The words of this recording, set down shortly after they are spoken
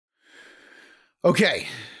Okay.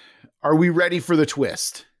 Are we ready for the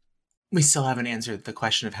twist? We still haven't answered the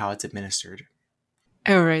question of how it's administered.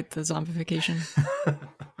 Oh, right. The zombification.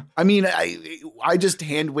 I mean, I just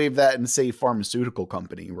hand wave that and say pharmaceutical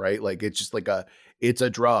company, right? Like it's just like it's a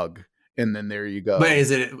drug. And then there you go. But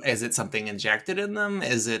is it something injected in them?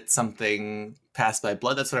 Is it something passed by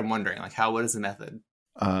blood? That's what I'm wondering. Like, what is the method?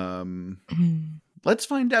 Let's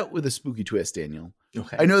find out with a spooky twist, Daniel.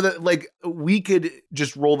 Okay. I know that like we could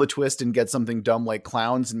just roll the twist and get something dumb like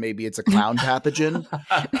clowns, and maybe it's a clown pathogen.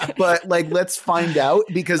 But like, let's find out,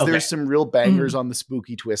 because there's some real bangers on the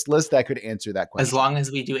spooky twist list that could answer that question. As long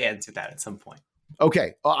as we do answer that at some point.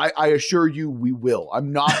 Okay, I assure you we will.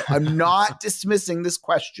 I'm not dismissing this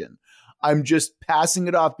question. I'm just passing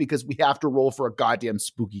it off because we have to roll for a goddamn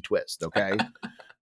spooky twist. Okay.